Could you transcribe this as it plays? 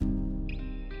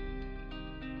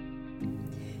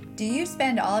Do you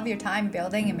spend all of your time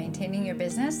building and maintaining your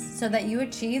business so that you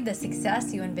achieve the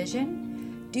success you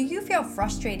envision? Do you feel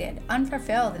frustrated,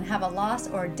 unfulfilled, and have a loss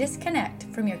or disconnect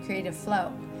from your creative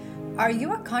flow? Are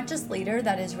you a conscious leader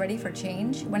that is ready for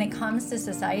change when it comes to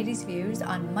society's views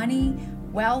on money,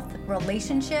 wealth,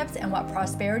 relationships, and what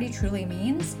prosperity truly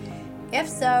means? If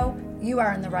so, you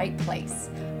are in the right place.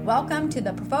 Welcome to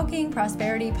the Provoking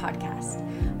Prosperity Podcast.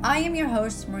 I am your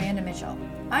host, Miranda Mitchell.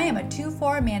 I am a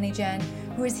 2-4 Mani-Gen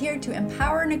who is here to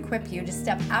empower and equip you to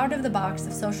step out of the box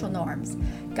of social norms,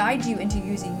 guide you into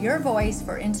using your voice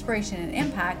for inspiration and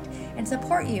impact, and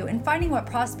support you in finding what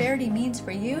prosperity means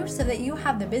for you so that you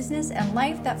have the business and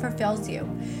life that fulfills you.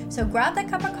 So grab that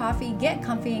cup of coffee, get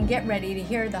comfy, and get ready to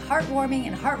hear the heartwarming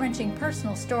and heart-wrenching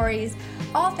personal stories,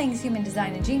 all things human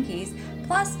design and jinkies,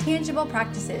 plus tangible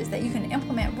practices that you can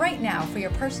implement right now for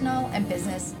your personal and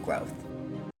business growth.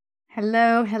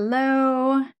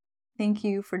 Hello. Thank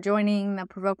you for joining the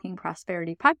Provoking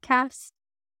Prosperity Podcast.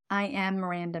 I am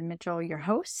Miranda Mitchell, your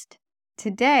host.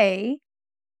 Today,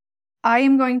 I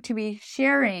am going to be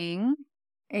sharing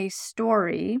a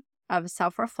story of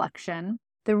self-reflection.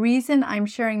 The reason I'm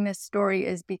sharing this story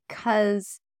is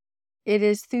because it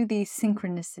is through these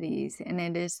synchronicities and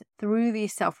it is through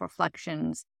these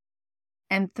self-reflections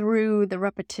and through the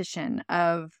repetition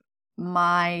of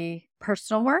my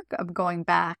personal work of going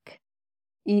back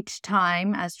each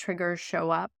time as triggers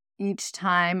show up, each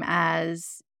time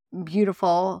as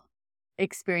beautiful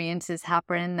experiences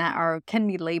happen that can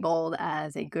be labeled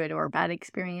as a good or bad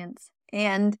experience.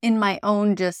 And in my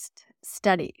own just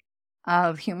study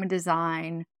of human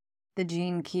design, the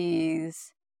gene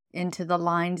keys, into the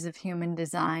lines of human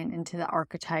design, into the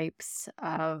archetypes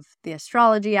of the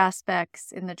astrology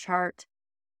aspects in the chart,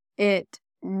 it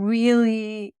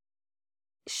really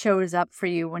shows up for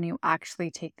you when you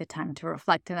actually take the time to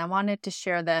reflect. And I wanted to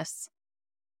share this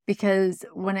because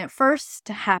when it first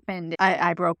happened,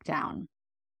 I broke down.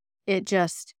 It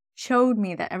just showed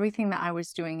me that everything that I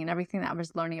was doing and everything that I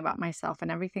was learning about myself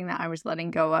and everything that I was letting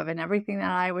go of and everything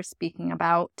that I was speaking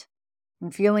about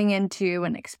and feeling into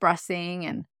and expressing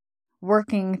and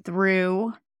working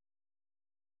through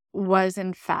was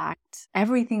in fact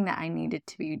everything that I needed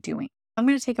to be doing. I'm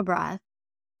going to take a breath.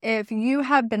 If you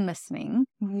have been listening,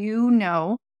 you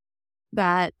know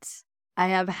that I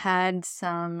have had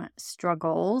some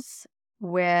struggles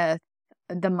with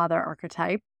the mother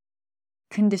archetype,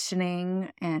 conditioning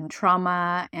and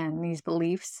trauma and these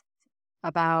beliefs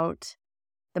about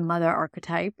the mother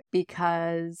archetype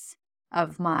because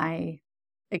of my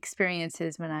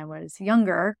experiences when I was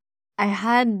younger. I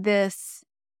had this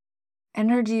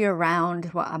energy around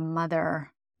what a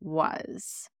mother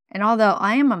was. And although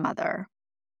I am a mother,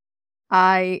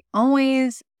 I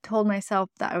always told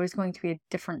myself that I was going to be a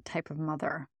different type of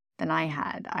mother than I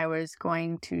had. I was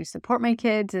going to support my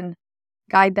kids and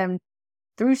guide them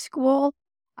through school.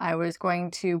 I was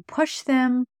going to push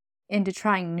them into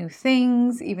trying new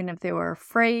things, even if they were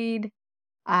afraid.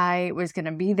 I was going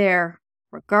to be there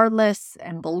regardless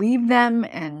and believe them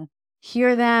and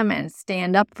hear them and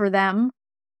stand up for them.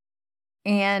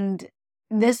 And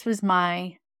this was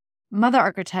my mother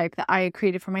archetype that I had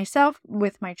created for myself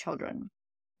with my children.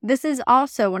 This is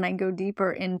also when I go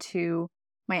deeper into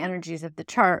my energies of the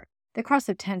chart. The cross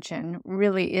of tension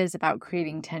really is about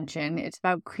creating tension. It's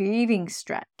about creating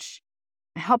stretch,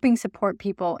 helping support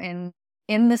people in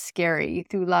the scary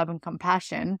through love and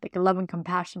compassion. The love and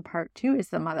compassion part too is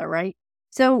the mother, right?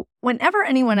 So whenever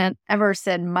anyone had ever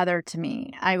said mother to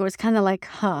me, I was kind of like,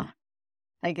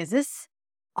 like, is this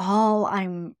all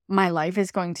my life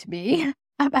is going to be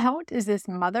about? Is this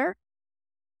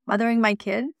mothering my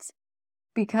kids?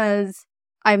 Because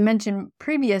I mentioned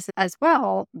previous as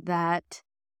well that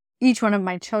each one of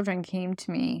my children came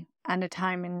to me at a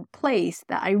time and place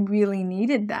that I really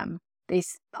needed them.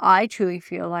 I truly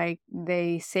feel like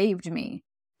they saved me,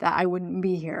 that I wouldn't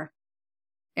be here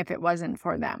if it wasn't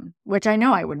for them, which I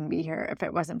know I wouldn't be here if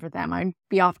it wasn't for them. I'd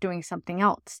be off doing something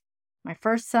else. My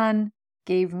first son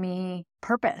gave me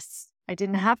purpose. I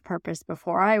didn't have purpose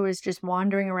before. I was just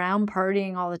wandering around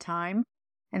partying all the time.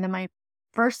 And then my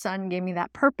first son gave me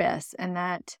that purpose and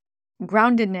that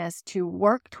groundedness to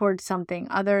work towards something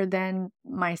other than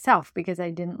myself because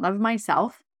I didn't love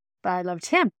myself, but I loved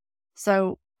him.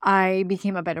 So I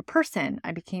became a better person.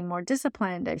 I became more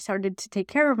disciplined. I started to take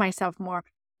care of myself more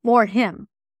for him.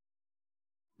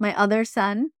 My other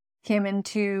son came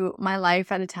into my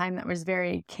life at a time that was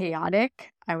very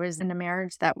chaotic. I was in a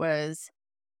marriage that was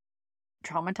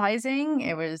traumatizing.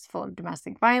 It was full of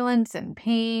domestic violence and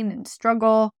pain and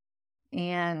struggle.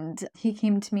 And he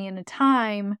came to me in a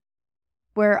time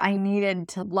where I needed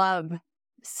to love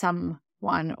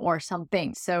someone or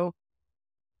something. So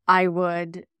I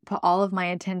would put all of my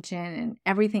attention and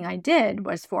everything I did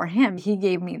was for him. He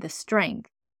gave me the strength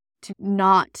to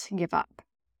not give up,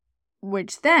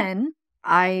 which then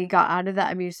I got out of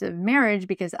that abusive marriage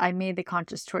because I made the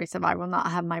conscious choice of I will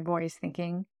not have my boys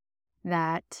thinking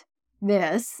that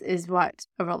this is what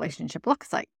a relationship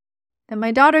looks like. Then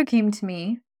my daughter came to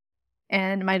me,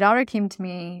 and my daughter came to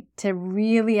me to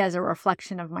really as a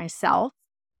reflection of myself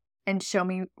and show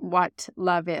me what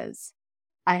love is.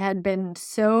 I had been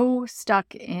so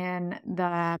stuck in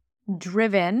the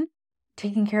driven,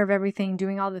 taking care of everything,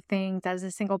 doing all the things as a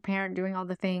single parent, doing all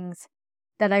the things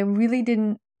that I really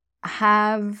didn't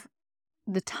have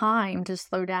the time to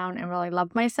slow down and really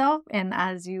love myself. And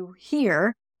as you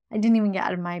hear, I didn't even get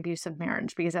out of my abusive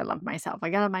marriage because I loved myself. I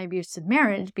got out of my abusive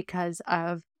marriage because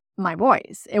of my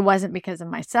boys. It wasn't because of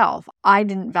myself. I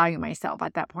didn't value myself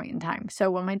at that point in time.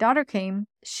 So when my daughter came,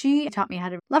 she taught me how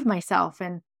to love myself.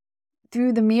 And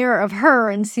through the mirror of her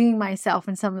and seeing myself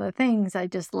in some of the things, I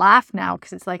just laugh now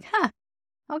because it's like,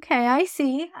 okay, I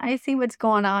see what's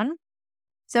going on.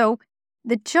 So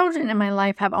the children in my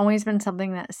life have always been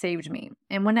something that saved me.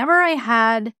 And whenever I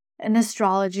had an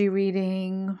astrology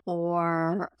reading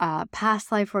or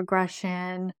past life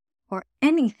regression or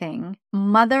anything,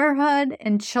 motherhood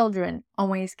and children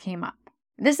always came up.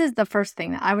 This is the first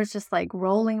thing that I was just like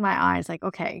rolling my eyes like,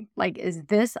 okay, like, is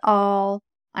this all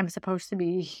I'm supposed to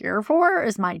be here for?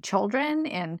 Is my children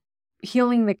and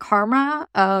healing the karma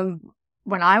of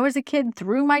when I was a kid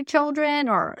through my children?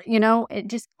 Or, it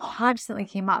just constantly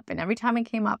came up. And every time it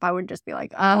came up, I would just be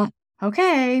like,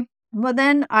 okay. Well,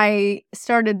 then I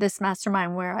started this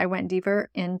mastermind where I went deeper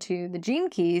into the gene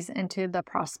keys, into the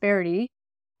prosperity.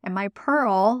 And my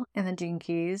pearl in the gene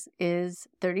keys is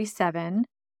 37,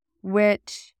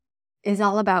 which is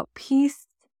all about peace.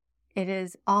 It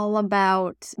is all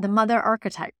about the mother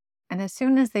archetype. And as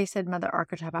soon as they said mother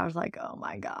archetype, I was like, oh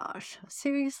my gosh,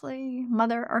 seriously?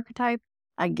 Mother archetype?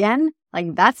 Again?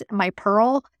 Like, that's my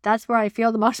pearl? That's where I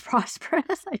feel the most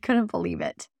prosperous? I couldn't believe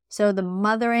it. So the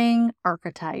mothering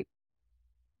archetype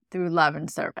through love and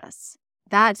service.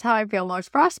 That's how I feel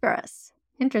most prosperous.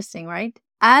 Interesting, right?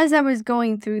 As I was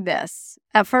going through this,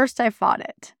 at first I fought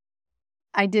it.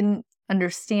 I didn't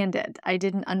understand it. I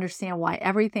didn't understand why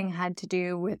everything had to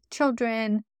do with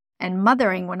children and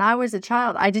mothering. When I was a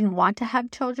child, I didn't want to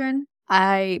have children.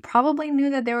 I probably knew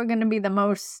that they were going to be the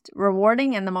most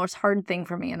rewarding and the most hard thing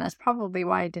for me. And that's probably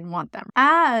why I didn't want them.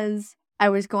 As I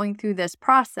was going through this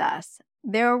process,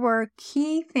 there were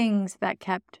key things that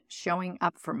kept showing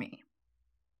up for me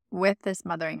with this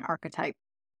mothering archetype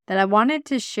that I wanted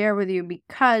to share with you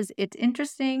because it's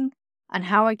interesting on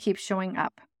how it keeps showing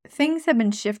up. Things have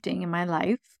been shifting in my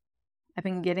life. I've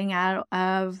been getting out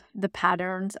of the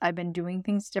patterns. I've been doing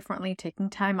things differently, taking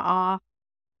time off,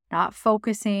 not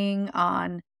focusing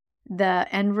on the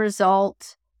end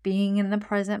result, being in the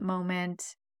present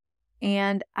moment.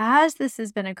 And as this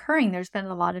has been occurring, there's been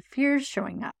a lot of fears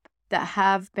showing up that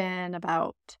have been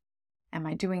about, am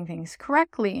I doing things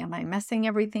correctly? Am I messing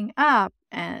everything up?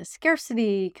 And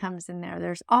scarcity comes in there.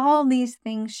 There's all these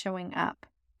things showing up.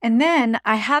 And then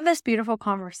I had this beautiful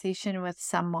conversation with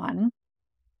someone,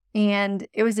 and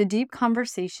it was a deep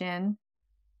conversation.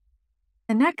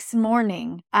 The next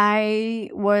morning, I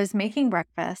was making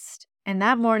breakfast, and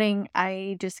that morning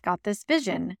I just got this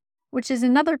vision, which is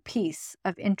another piece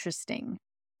of interesting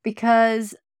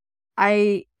because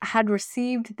I had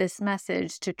received this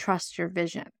message to trust your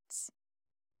visions.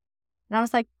 And I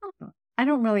was like, I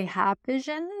don't really have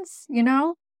visions,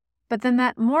 But then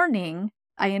that morning,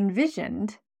 I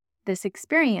envisioned this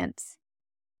experience.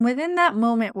 Within that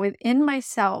moment, within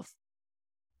myself,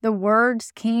 the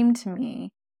words came to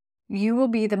me, you will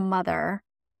be the mother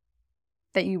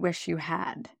that you wish you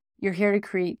had. You're here to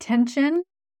create tension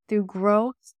through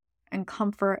growth and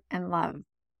comfort and love.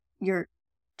 Your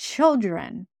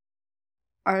children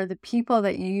are the people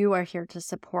that you are here to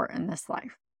support in this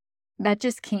life. That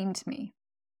just came to me.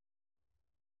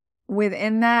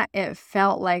 Within that, it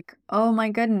felt like, oh my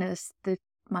goodness,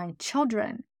 my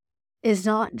children is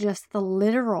not just the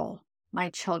literal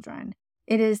my children.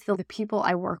 It is the people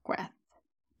I work with.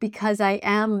 Because I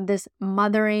am this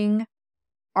mothering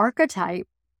archetype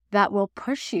that will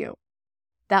push you,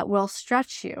 that will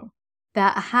stretch you,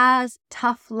 that has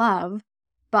tough love,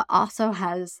 but also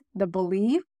has the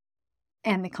belief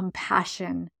and the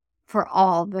compassion for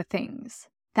all the things.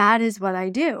 That is what I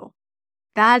do.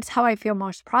 That's how I feel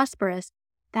most prosperous.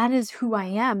 That is who I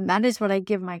am. That is what I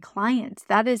give my clients.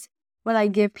 That is what I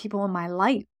give people in my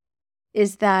life,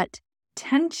 is that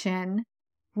tension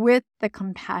with the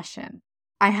compassion.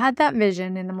 I had that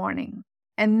vision in the morning.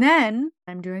 And then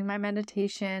I'm doing my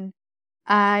meditation.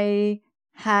 I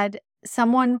had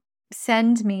someone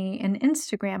send me an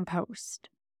Instagram post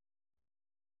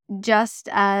just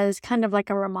as kind of like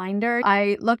a reminder.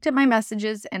 I looked at my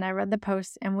messages and I read the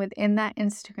post, and within that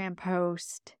Instagram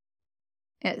post,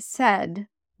 it said,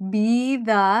 be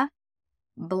the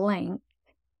blank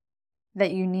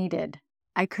that you needed.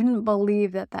 I couldn't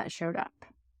believe that showed up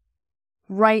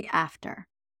right after.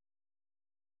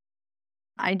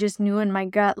 I just knew in my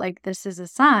gut, like, this is a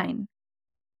sign.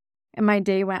 And my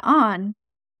day went on.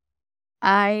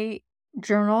 I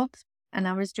journaled and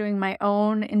I was doing my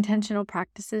own intentional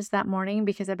practices that morning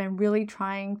because I've been really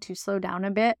trying to slow down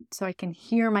a bit so I can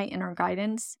hear my inner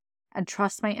guidance and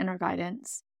trust my inner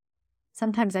guidance.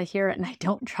 Sometimes I hear it and I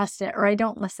don't trust it, or I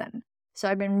don't listen. So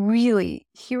I've been really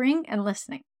hearing and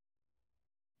listening.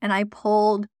 And I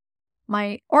pulled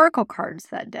my oracle cards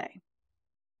that day.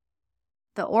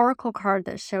 The oracle card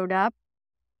that showed up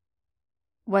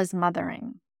was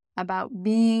mothering, about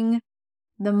being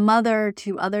the mother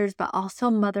to others, but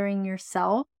also mothering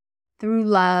yourself through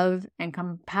love and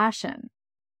compassion.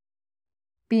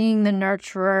 Being the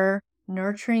nurturer,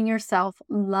 nurturing yourself,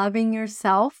 loving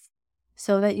yourself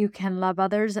so that you can love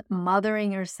others,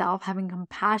 mothering yourself, having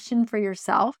compassion for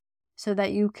yourself so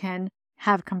that you can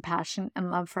have compassion and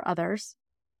love for others.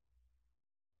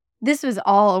 This was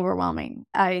all overwhelming.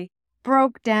 I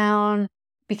broke down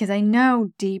because I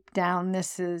know deep down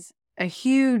this is a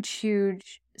huge,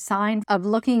 huge sign of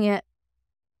looking at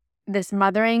this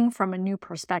mothering from a new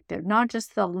perspective, not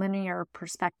just the linear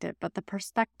perspective, but the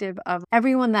perspective of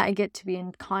everyone that I get to be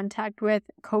in contact with,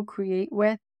 co-create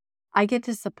with. I get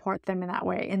to support them in that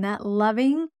way, in that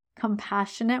loving,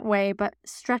 compassionate way, but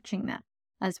stretching them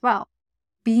as well,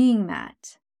 being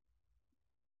that.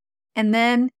 And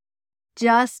then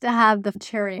just to have the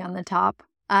cherry on the top,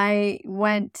 I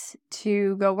went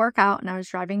to go work out and I was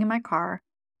driving in my car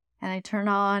and I turned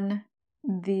on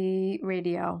the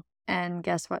radio and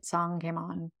guess what song came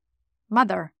on?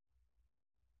 Mother.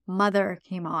 Mother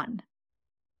came on.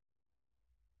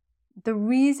 The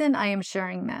reason I am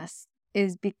sharing this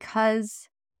is because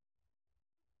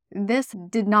this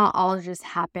did not all just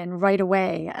happen right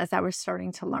away as I was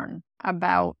starting to learn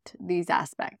about these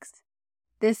aspects.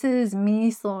 This is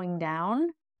me slowing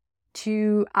down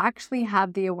to actually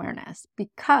have the awareness,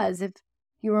 because if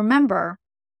you remember,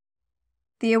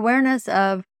 the awareness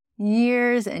of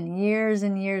years and years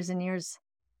and years and years,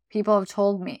 people have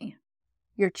told me,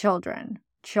 your children,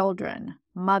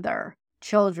 mother,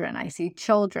 children, I see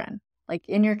children, like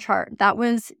in your chart. That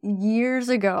was years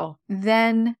ago.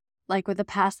 Then, like with the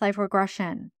past life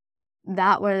regression,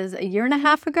 that was a year and a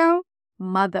half ago,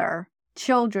 mother,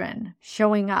 children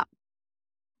showing up,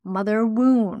 mother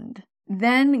wound.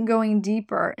 Then going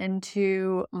deeper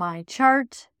into my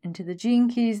chart, into the gene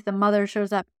keys, the mother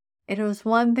shows up. It was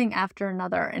one thing after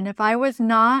another. And if I was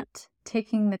not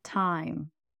taking the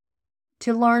time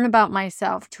to learn about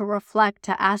myself, to reflect,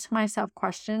 to ask myself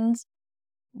questions,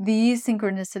 these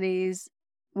synchronicities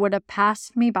would have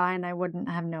passed me by and I wouldn't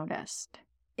have noticed.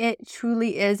 It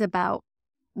truly is about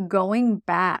going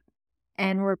back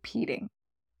and repeating,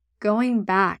 going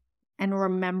back and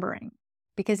remembering.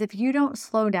 Because if you don't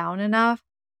slow down enough,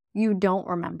 you don't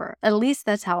remember. At least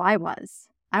that's how I was.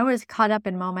 I was caught up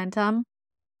in momentum.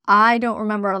 I don't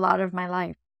remember a lot of my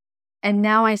life. And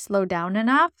now I slow down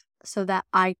enough so that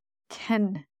I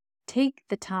can take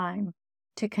the time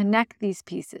to connect these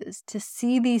pieces, to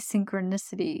see these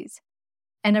synchronicities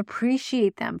and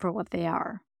appreciate them for what they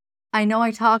are. I know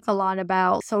I talk a lot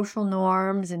about social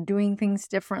norms and doing things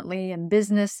differently and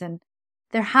business, and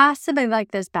there has to be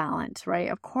like this balance, right?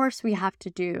 Of course we have to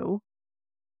do,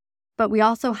 but we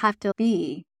also have to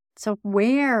be. So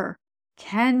where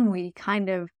can we kind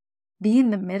of be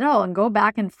in the middle and go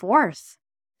back and forth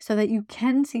so that you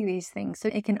can see these things, so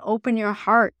it can open your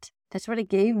heart? That's what it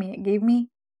gave me. It gave me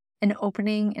an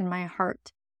opening in my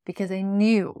heart because I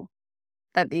knew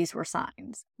that these were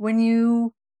signs. When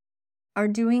you are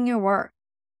doing your work,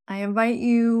 I invite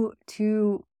you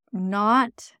to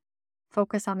not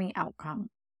focus on the outcome,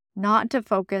 not to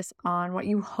focus on what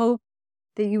you hope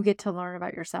that you get to learn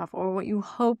about yourself or what you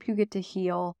hope you get to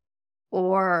heal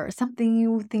or something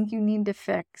you think you need to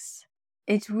fix.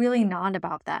 It's really not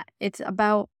about that. It's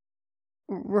about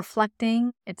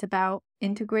reflecting. It's about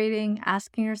integrating,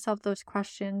 asking yourself those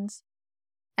questions.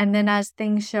 And then as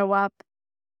things show up,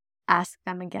 ask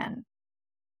them again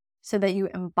so that you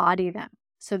embody them,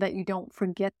 so that you don't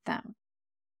forget them.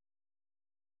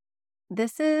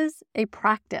 This is a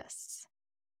practice.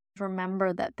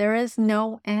 Remember that there is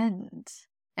no end.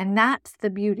 And that's the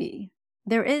beauty.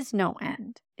 There is no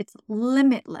end. It's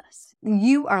limitless.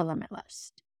 You are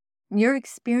limitless. Your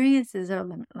experiences are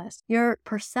limitless. Your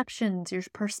perceptions, your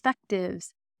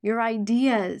perspectives, your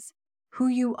ideas, who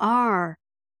you are.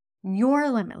 You're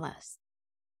limitless.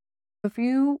 If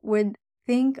you would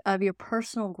think of your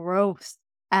personal growth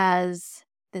as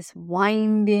this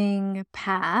winding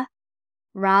path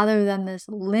rather than this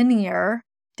linear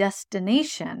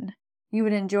destination, you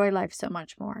would enjoy life so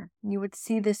much more. You would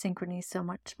see the synchrony so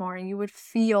much more. You would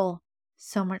feel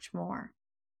so much more.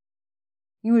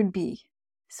 You would be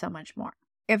so much more.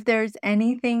 If there's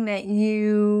anything that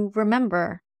you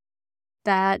remember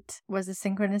that was a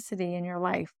synchronicity in your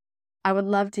life, I would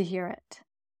love to hear it,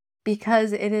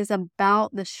 because it is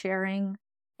about the sharing.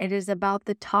 It is about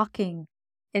the talking.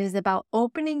 It is about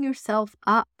opening yourself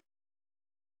up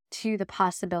to the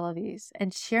possibilities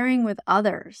and sharing with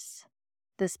others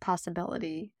this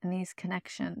possibility and these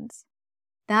connections.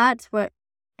 That's what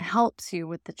helps you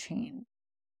with the change.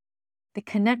 The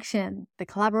connection, the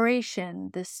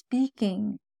collaboration, the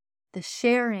speaking, the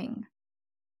sharing,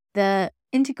 the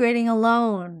integrating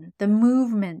alone, the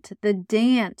movement, the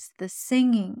dance, the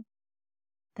singing.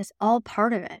 That's all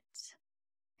part of it.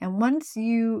 And once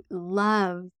you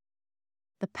love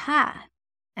the path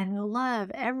and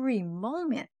love every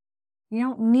moment, you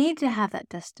don't need to have that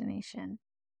destination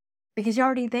because you're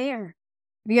already there.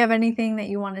 If you have anything that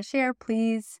you want to share,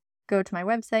 please go to my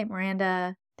website,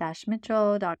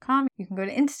 miranda-mitchell.com. You can go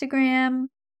to Instagram,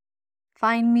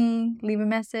 find me, leave a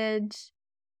message.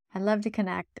 I love to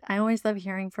connect. I always love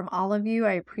hearing from all of you.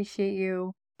 I appreciate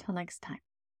you. Till next time.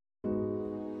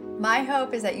 My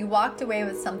hope is that you walked away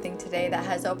with something today that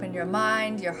has opened your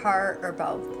mind, your heart, or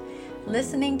both.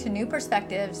 Listening to new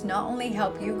perspectives not only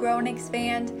help you grow and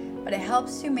expand, but it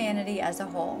helps humanity as a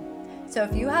whole. So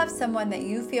if you have someone that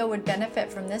you feel would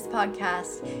benefit from this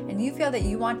podcast and you feel that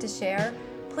you want to share,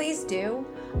 please do.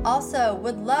 Also,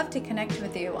 would love to connect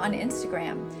with you on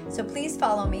Instagram. So please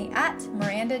follow me at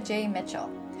Miranda J. Mitchell.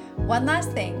 One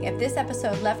last thing, if this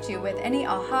episode left you with any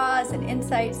ahas and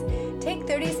insights, take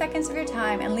 30 seconds of your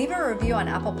time and leave a review on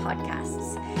Apple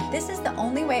Podcasts. This is the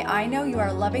only way I know you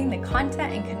are loving the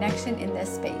content and connection in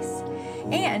this space.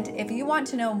 And if you want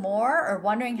to know more or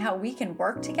wondering how we can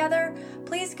work together,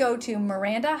 please go to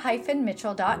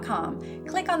miranda-mitchell.com,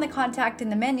 click on the contact in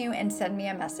the menu and send me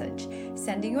a message.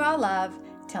 Sending you all love.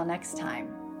 Till next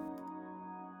time.